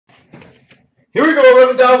Here we go,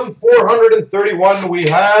 11,431. We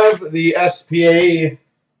have the SPA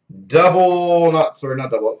double, not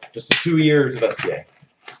double, just 2 years of SPA.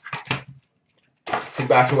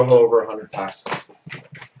 Back to well over 100 packs.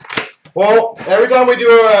 Well, every time we do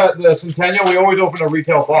the Centennial, we always open a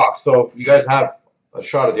retail box, so you guys have a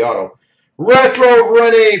shot at the auto. Retro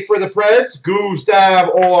Rene for the Preds,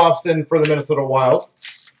 Gustav Olofsson for the Minnesota Wild.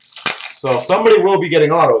 So somebody will be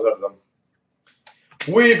getting autos out of them.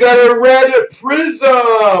 We've got a red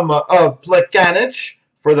prism of Plekanec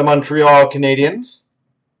for the Montreal Canadiens.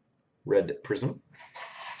 Red prism.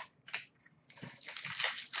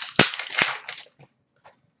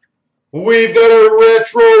 We've got a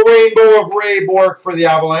retro rainbow of Ray Bourque for the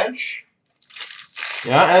Avalanche.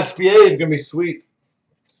 Yeah, SPA is going to be sweet.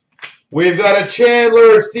 We've got a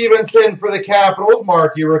Chandler Stevenson for the Capitals,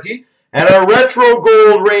 marquee rookie. And a retro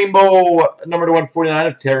gold rainbow number to 149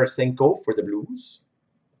 of Tarasenko for the Blues.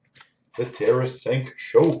 The Tarasenko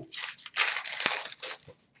Show.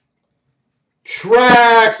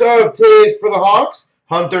 Tracks of Taves for the Hawks.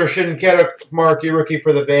 Hunter Shinkaruk, marquee rookie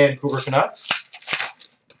for the Vancouver Canucks.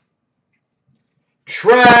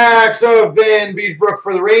 Tracks of Van Beesbrook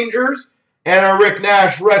for the Rangers. And a Rick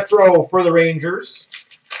Nash retro for the Rangers.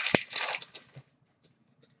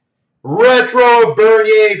 Retro of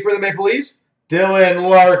Bernier for the Maple Leafs. Dylan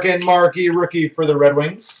Larkin, marquee rookie for the Red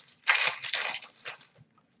Wings.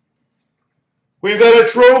 We've got a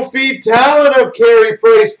trophy talent of Carey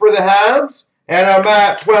Price for the Habs. And a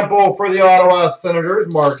Matt Twemple for the Ottawa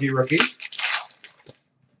Senators, marquee rookie.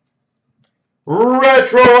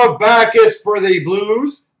 Retro of Bacchus for the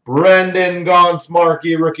Blues. Brendan Gaunce,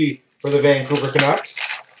 marquee rookie for the Vancouver Canucks.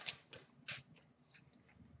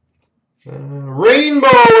 Rainbow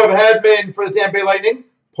of Hedman for the Tampa Bay Lightning.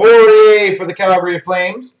 Poirier for the Calgary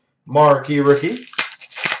Flames, marquee rookie.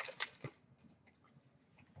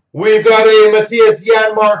 We've got a Matthias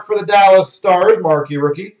Janmark for the Dallas Stars, marquee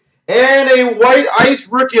rookie. And a white ice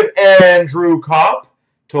rookie of Andrew Kopp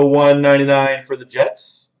to 199 for the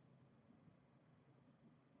Jets.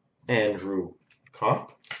 Andrew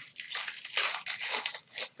Kopp.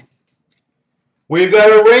 We've got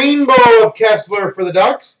a rainbow of Kessler for the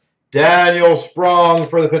Ducks. Daniel Sprong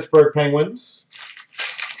for the Pittsburgh Penguins.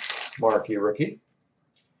 Marquee rookie.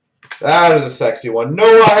 That is a sexy one.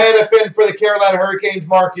 Noah Hannafin for the Carolina Hurricanes,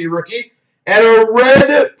 marquee rookie. And a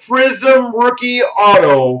red prism rookie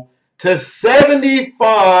auto to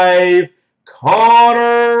 75,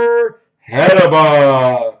 Connor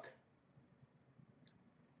Hellebuyck.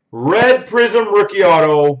 Red prism rookie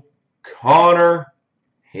auto, Connor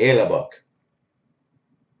Hellebuyck.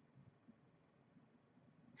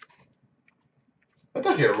 That's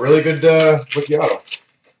actually a really good rookie auto.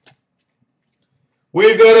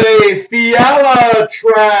 We've got a Fiala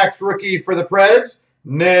Tracks rookie for the Preds.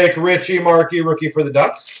 Nick Ritchie, marquee rookie for the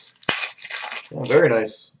Ducks. Oh, very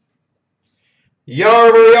nice.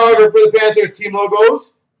 Yarver Yager for the Panthers team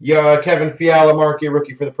logos. Yeah, Kevin Fiala, marquee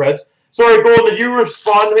rookie for the Preds. Sorry, Gold, did you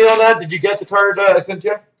respond to me on that? Did you get the card I sent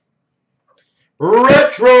you?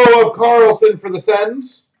 Retro of Carlson for the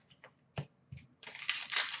Sens.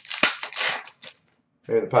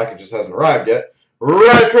 Maybe the package just hasn't arrived yet.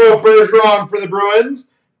 Retro of Bergeron for the Bruins.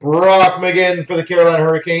 Brock McGinn for the Carolina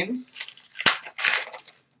Hurricanes.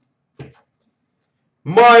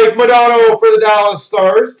 Mike Modano for the Dallas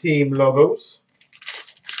Stars, team logos.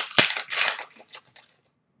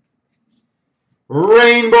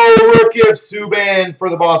 Rainbow rookie of Subban for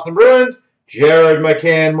the Boston Bruins. Jared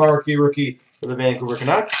McCann, marquee rookie for the Vancouver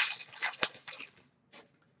Canucks.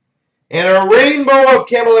 And a rainbow of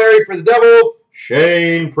Camilleri for the Devils.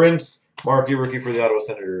 Shane Prince, marquee rookie for the Ottawa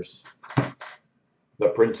Senators. The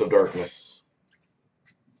Prince of Darkness.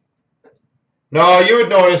 No, you would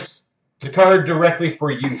notice the card directly for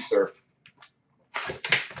you, sir.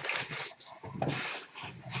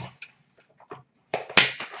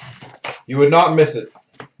 You would not miss it.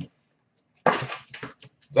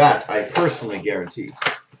 That I personally guarantee.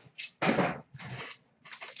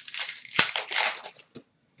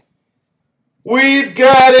 We've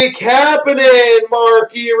got a Kapanen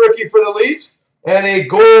marquee rookie for the Leafs. And a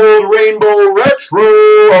gold rainbow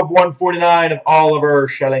retro of 149 of Oliver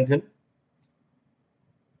Shellington.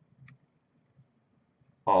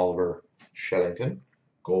 Oliver Shellington.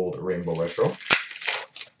 Gold rainbow retro.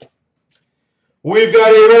 We've got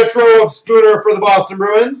a retro of Spooner for the Boston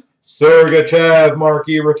Bruins. Sergachev,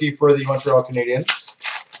 marquee rookie for the Montreal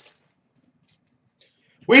Canadiens.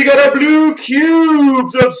 We got a blue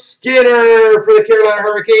cubes of Skinner for the Carolina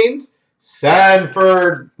Hurricanes.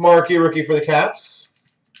 Sanford, marquee rookie for the Caps.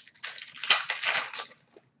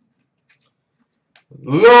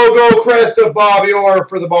 Logo crest of Bobby Orr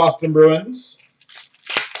for the Boston Bruins.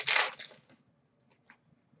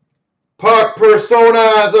 Puck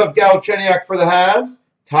personas of Galchenyuk for the Habs.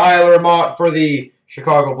 Tyler Mott for the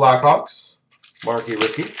Chicago Blackhawks. Marquee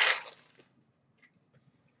rookie.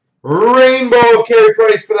 Rainbow of Carey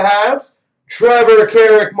Price for the Habs. Trevor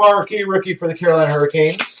Carrick, marquee rookie for the Carolina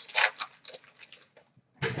Hurricanes.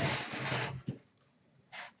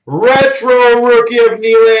 Retro rookie of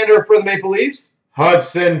Nylander for the Maple Leafs.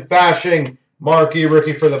 Hudson Fasching, marquee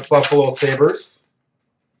rookie for the Buffalo Sabres.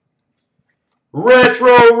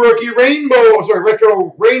 Retro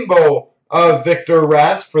rainbow of Victor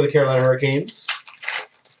Rask for the Carolina Hurricanes.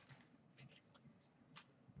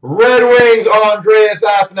 Red Wings Andreas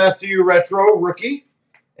Athanasiou retro rookie.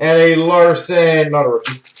 And a Larson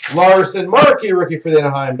marquee rookie for the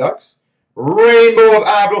Anaheim Ducks. Rainbow of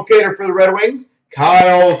Abdelkader for the Red Wings.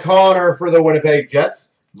 Kyle Connor for the Winnipeg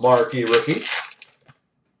Jets, marquee rookie.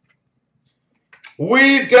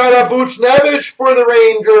 We've got a Buchnevich for the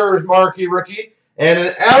Rangers, marquee rookie. And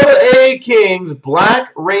an LA Kings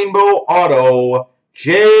black rainbow auto,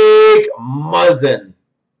 Jake Muzzin.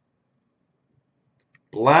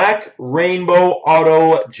 Black rainbow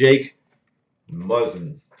auto, Jake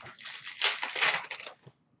Muzzin.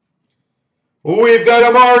 We've got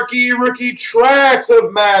a marquee rookie tracks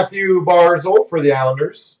of Matthew Barzal for the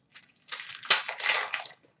Islanders.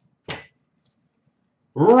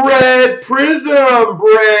 Red Prism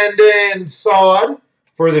Brandon Saad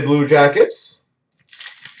for the Blue Jackets.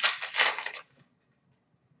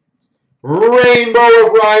 Rainbow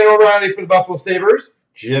of Ryan O'Reilly for the Buffalo Sabres.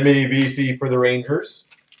 Jimmy Vesey for the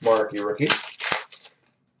Rangers, marquee rookie.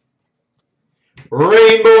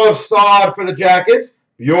 Rainbow of Saad for the Jackets.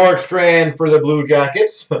 Bjorkstrand for the Blue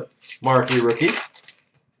Jackets, marquee rookie.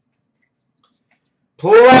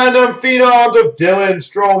 Platinum Phenoms of Dylan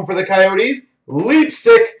Strome for the Coyotes.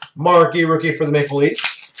 Leipzig, marquee rookie for the Maple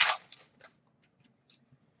Leafs.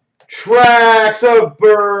 Tracks of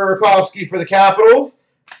Burakovsky for the Capitals.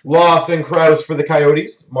 Lawson Krause for the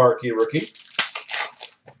Coyotes, marquee rookie.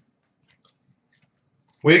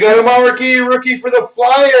 We got a marquee rookie for the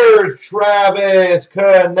Flyers, Travis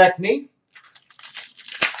Konechny.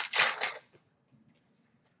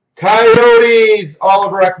 Coyotes,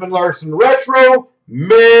 Oliver Ekman-Larsson retro.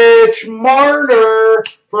 Mitch Marner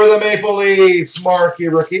for the Maple Leafs, marquee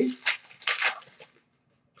rookie.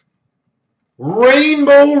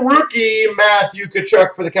 Rainbow rookie, Matthew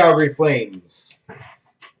Tkachuk for the Calgary Flames.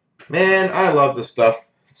 Man, I love this stuff.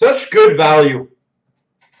 Such good value.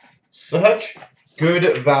 Such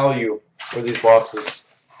good value for these boxes.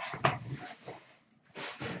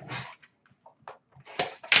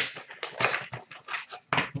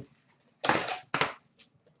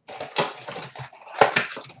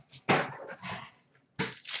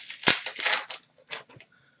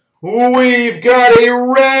 We've got a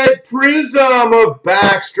red prism of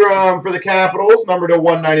Backstrom for the Capitals, number to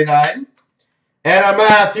 199. And a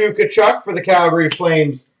Matthew Tkachuk for the Calgary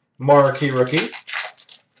Flames, marquee rookie.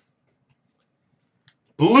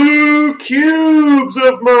 Blue cubes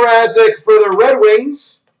of Mrazek for the Red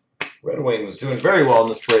Wings. Red Wings doing very well in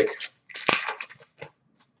this break.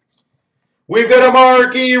 We've got a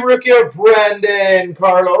marquee rookie of Brendan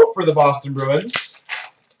Carlo for the Boston Bruins.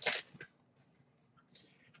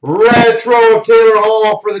 Retro of Taylor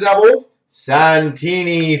Hall for the Devils.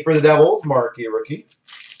 Santini for the Devils, marquee rookie.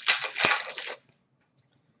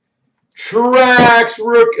 Track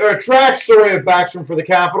story of Backstrom for the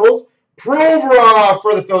Capitals. Provorov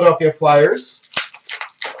for the Philadelphia Flyers.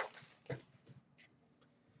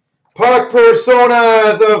 Puck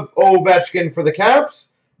personas of Ovechkin for the Caps.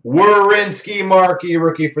 Werenski marquee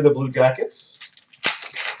rookie for the Blue Jackets.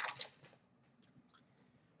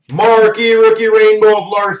 Marquee rookie rainbow of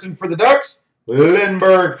Larson for the Ducks.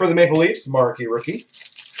 Lindbergh for the Maple Leafs, marquee rookie.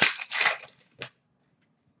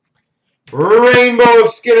 Rainbow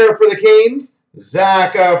of Skinner for the Canes.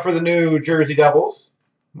 Zaka for the New Jersey Devils,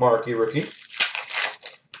 marquee rookie.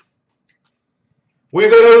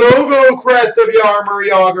 We've got a logo crest of Jaromir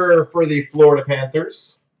Jagr for the Florida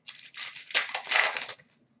Panthers.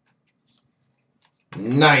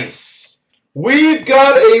 Nice. We've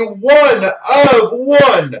got a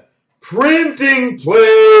 1/1 printing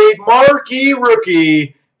plate marquee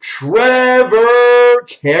rookie, Trevor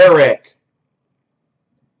Carrick.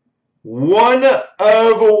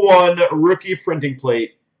 1/1 rookie printing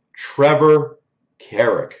plate, Trevor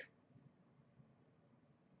Carrick.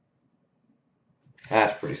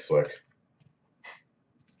 That's pretty slick.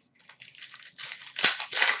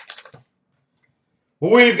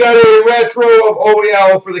 We've got a retro of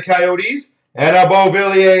OEL for the Coyotes and a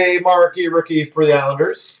Beauvillier marquee rookie for the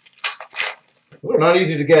Islanders. They're not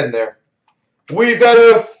easy to get in there. We've got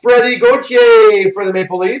a Freddie Gauthier for the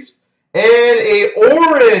Maple Leafs. And a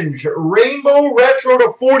orange rainbow retro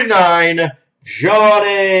to 49,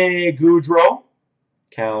 Johnny Gaudreau.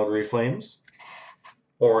 Calgary Flames.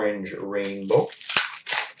 Orange rainbow.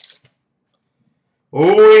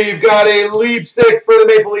 We've got a leaf stick for the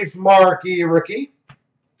Maple Leafs, Marquee rookie.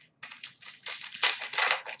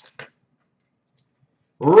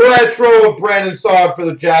 Retro of Brandon Saad for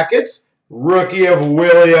the Jackets. Rookie of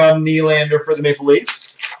William Nylander for the Maple Leafs.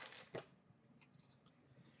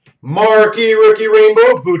 Marquee rookie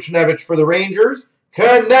rainbow, Buchnevich for the Rangers.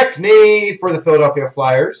 Konechny for the Philadelphia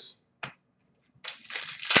Flyers.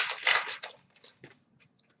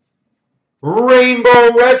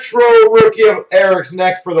 Rainbow retro rookie of Eric's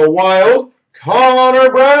Neck for the Wild. Connor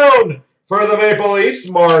Brown for the Maple Leafs,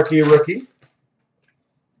 marquee rookie.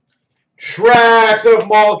 Tracks of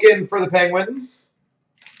Malkin for the Penguins.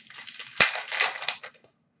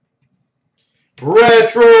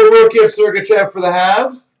 Retro rookie of Sergachev for the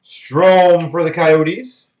Habs. Strome for the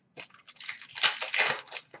Coyotes.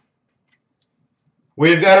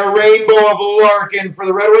 We've got a rainbow of Larkin for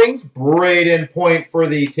the Red Wings. Braden Point for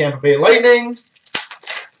the Tampa Bay Lightning.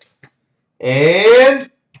 And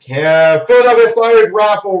Philadelphia Flyers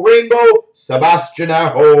raffle rainbow, Sebastian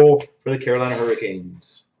Aho for the Carolina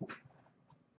Hurricanes.